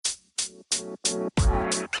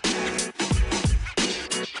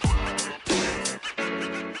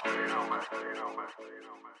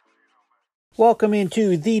Welcome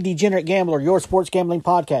into The Degenerate Gambler, your sports gambling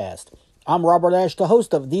podcast. I'm Robert Ash, the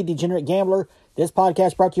host of The Degenerate Gambler. This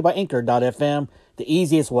podcast brought to you by Anchor.fm, the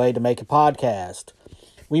easiest way to make a podcast.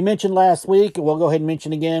 We mentioned last week, and we'll go ahead and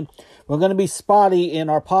mention again, we're going to be spotty in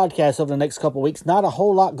our podcast over the next couple of weeks. Not a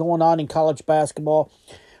whole lot going on in college basketball.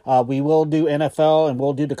 We will do NFL, and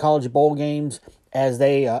we'll do the college bowl games as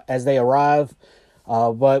they arrive.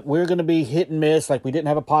 But we're going to be hit and miss, like we didn't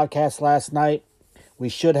have a podcast last night. We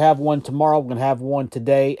should have one tomorrow. We're going to have one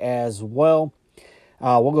today as well.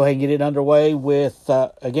 We'll go ahead and get it underway with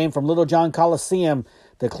a game from Little John Coliseum.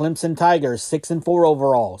 The Clemson Tigers, 6-4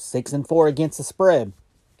 overall, 6-4 against the spread.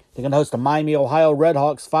 They're going to host the Miami, Ohio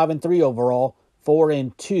Redhawks, 5-3 overall,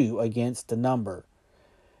 4-2 against the number.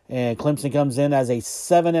 And Clemson comes in as a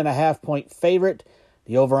 7.5-point favorite.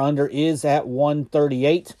 The over-under is at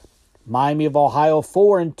 138. Miami of Ohio,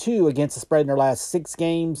 4-2 against the spread in their last 6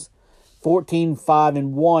 games.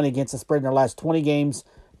 14-5-1 against the spread in their last 20 games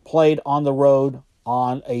played on the road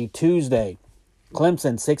on a Tuesday.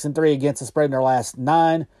 Clemson 6-3 against the spread in their last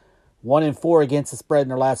 9, 1-4 against the spread in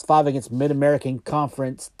their last 5 against Mid-American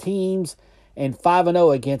Conference teams, and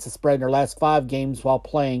 5-0 against the spread in their last 5 games while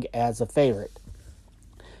playing as a favorite.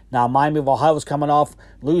 Now, Miami of Ohio is coming off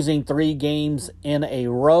losing 3 games in a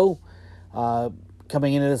row.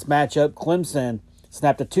 Coming into this matchup, Clemson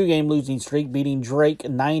snapped a 2-game losing streak, beating Drake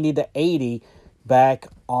 90-80 back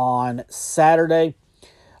on Saturday.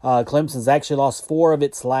 Clemson's actually lost 4 of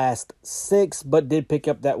its last 6, but did pick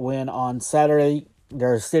up that win on Saturday.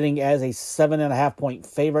 They're sitting as a 7.5-point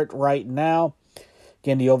favorite right now.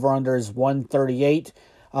 Again, the over-under is 138.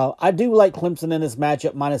 I do like Clemson in this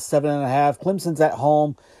matchup, minus 7.5. Clemson's at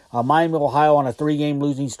home. Miami of Ohio on a 3-game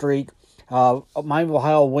losing streak. Miami of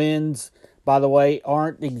Ohio wins, by the way,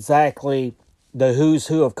 aren't exactly the who's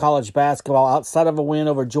who of college basketball. Outside of a win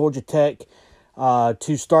over Georgia Tech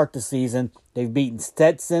to start the season, they've beaten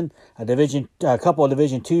Stetson, a couple of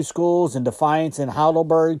Division II schools, in Defiance and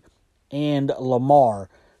Heidelberg, and Lamar.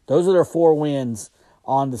 Those are their 4 wins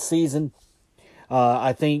on the season.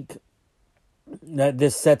 I think that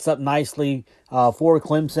this sets up nicely for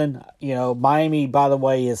Clemson. You know, Miami, by the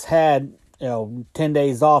way, has had 10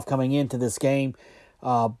 days off coming into this game,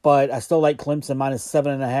 but I still like Clemson minus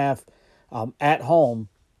 7.5. At home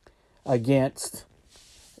against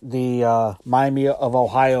the Miami of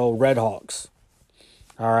Ohio Redhawks.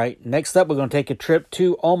 All right, next up, we're going to take a trip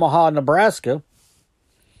to Omaha, Nebraska,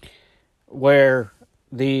 where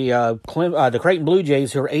the Creighton Blue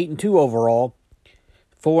Jays, who are 8-2 overall,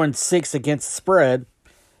 4-6 against the spread,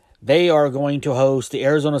 they are going to host the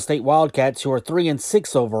Arizona State Wildcats, who are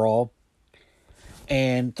 3-6 overall,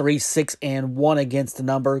 and 3-6-1 against the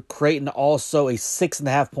number. Creighton also a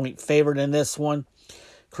 6.5-point favorite in this one.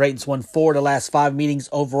 Creighton's won 4 of the last 5 meetings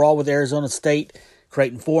overall with Arizona State.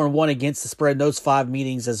 Creighton 4-1 against the spread in those 5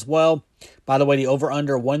 meetings as well. By the way, the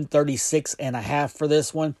over-under 136.5 for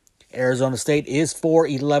this one. Arizona State is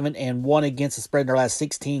 4-11-1 against the spread in their last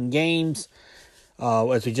 16 games.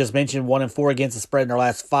 As we just mentioned, 1-4 against the spread in their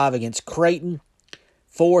last 5 against Creighton.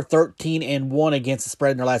 4-13-1 against the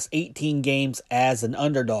spread in their last 18 games as an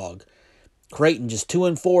underdog. Creighton just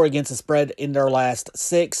 2-4 against the spread in their last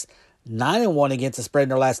 6. 9-1 against the spread in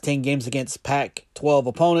their last 10 games against Pac-12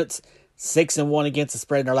 opponents. 6-1 against the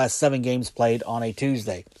spread in their last 7 games played on a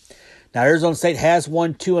Tuesday. Now, Arizona State has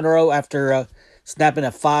won 2 in a row after snapping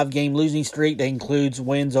a 5-game losing streak. That includes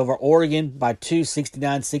wins over Oregon by 2,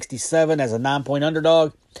 69-67 as a 9-point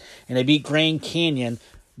underdog. And they beat Grand Canyon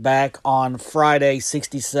back on Friday,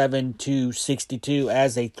 67-62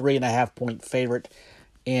 as a 3.5-point favorite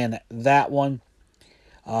in that one.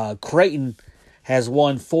 Creighton has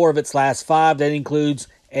won 4 of its last 5. That includes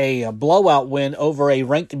a blowout win over a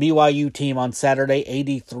ranked BYU team on Saturday,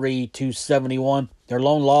 83-71. Their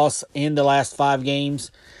lone loss in the last 5 games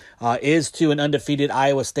is to an undefeated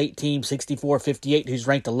Iowa State team, 64-58, who's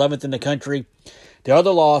ranked 11th in the country. The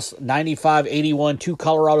other loss, 95-81 to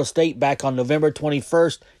Colorado State back on November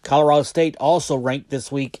 21st. Colorado State also ranked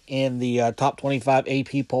this week in the top 25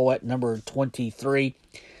 AP poll at number 23.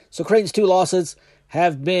 So Creighton's 2 losses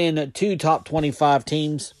have been 2 top 25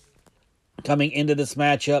 teams coming into this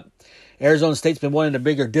matchup. Arizona State's been one of the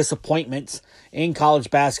bigger disappointments in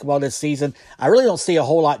college basketball this season. I really don't see a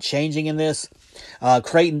whole lot changing in this.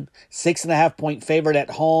 Creighton, 6.5-point favorite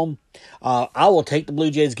at home. I will take the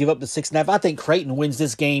Blue Jays, give up the 6.5. I think Creighton wins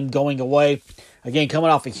this game going away. Again,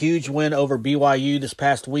 coming off a huge win over BYU this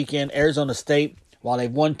past weekend. Arizona State, while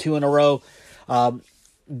they've won 2 in a row,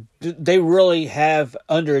 they really have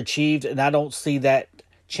underachieved, and I don't see that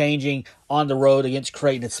changing on the road against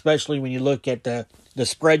Creighton, especially when you look at the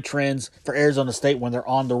spread trends for Arizona State when they're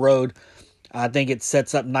on the road. I think it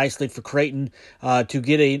sets up nicely for Creighton to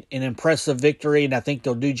get an impressive victory, and I think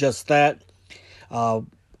they'll do just that. I'll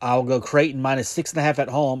go Creighton minus 6.5 at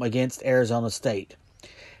home against Arizona State.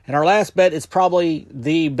 And our last bet is probably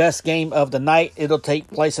the best game of the night. It'll take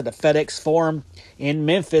place at the FedEx Forum in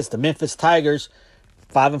Memphis. The Memphis Tigers,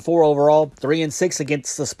 5-4 overall, 3-6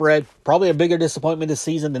 against the spread. Probably a bigger disappointment this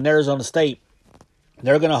season than Arizona State.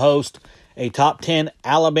 They're going to host a top 10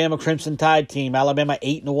 Alabama Crimson Tide team. Alabama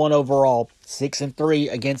 8-1 overall,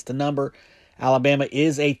 6-3 against the number. Alabama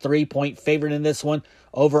is a 3-point favorite in this one.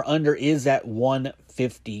 Over-under is at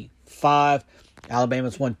 155.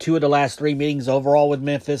 Alabama's won 2 of the last 3 meetings overall with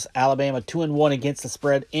Memphis. Alabama 2-1 against the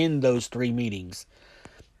spread in those 3 meetings.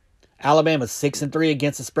 Alabama 6-3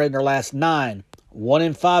 against the spread in their last 9.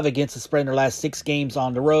 1-5 against the spread in their last 6 games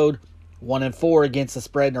on the road. 1-4 against the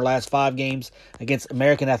spread in their last 5 games against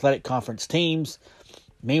American Athletic Conference teams.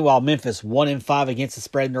 Meanwhile, Memphis 1-5 against the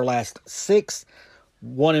spread in their last 6.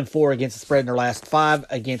 1-4 against the spread in their last 5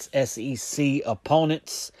 against SEC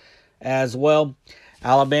opponents as well.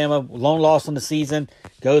 Alabama, lone loss on the season,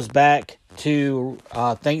 goes back to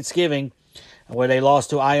Thanksgiving, where they lost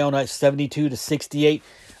to Iona 72-68.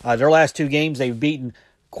 Their last 2 games, they've beaten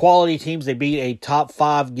quality teams. They beat a top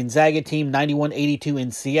 5 Gonzaga team, 91-82 in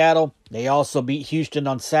Seattle. They also beat Houston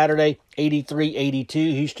on Saturday, 83-82.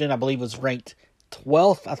 Houston, I believe, was ranked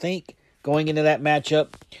 12th, I think, going into that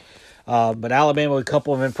matchup. But Alabama with a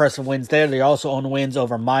couple of impressive wins there. They also own wins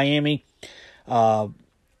over Miami.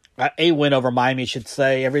 A win over Miami, I should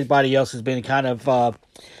say. Everybody else has been kind of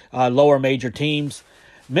lower major teams.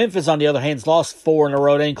 Memphis, on the other hand, has lost 4 in a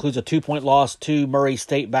row. That includes a 2-point loss to Murray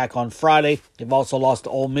State back on Friday. They've also lost to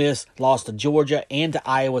Ole Miss, lost to Georgia, and to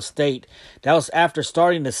Iowa State. That was after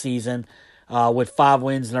starting the season with 5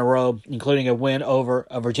 wins in a row, including a win over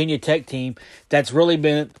a Virginia Tech team that's really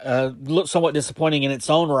been somewhat disappointing in its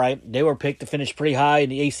own right. They were picked to finish pretty high in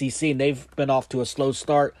the ACC, and they've been off to a slow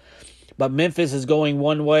start. But Memphis is going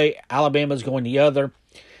one way, Alabama's going the other.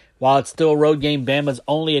 While it's still a road game, Bama's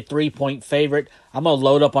only a 3-point favorite. I'm going to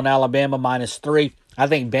load up on Alabama minus 3. I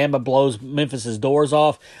think Bama blows Memphis's doors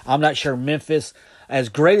off. I'm not sure Memphis, as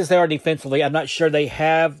great as they are defensively, I'm not sure they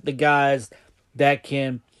have the guys that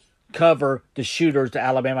can cover the shooters that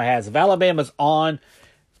Alabama has. If Alabama's on,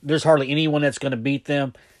 there's hardly anyone that's going to beat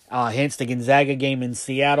them, hence the Gonzaga game in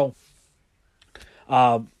Seattle.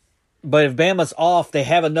 But if Bama's off, they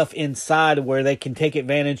have enough inside where they can take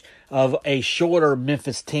advantage of a shorter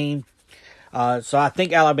Memphis team. So I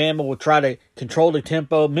think Alabama will try to control the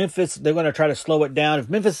tempo. Memphis, they're going to try to slow it down. If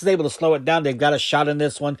Memphis is able to slow it down, they've got a shot in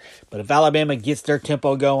this one. But if Alabama gets their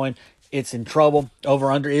tempo going, it's in trouble.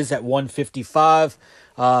 Over-under is at 155.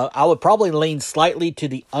 I would probably lean slightly to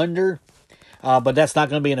the under, but that's not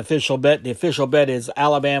going to be an official bet. The official bet is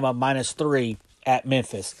Alabama minus 3 at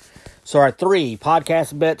Memphis. So our 3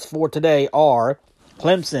 podcast bets for today are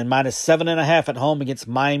Clemson minus 7.5 at home against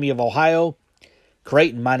Miami of Ohio.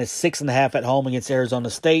 Creighton minus 6.5 at home against Arizona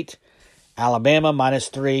State. Alabama minus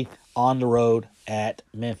 3 on the road at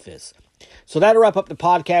Memphis. So that'll wrap up the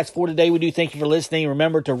podcast for today. We do thank you for listening.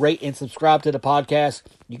 Remember to rate and subscribe to the podcast.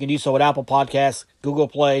 You can do so at Apple Podcasts, Google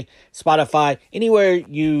Play, Spotify, anywhere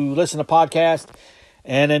you listen to podcasts.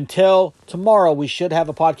 And until tomorrow, we should have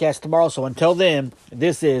a podcast tomorrow. So until then,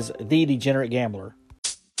 this is The Degenerate Gambler.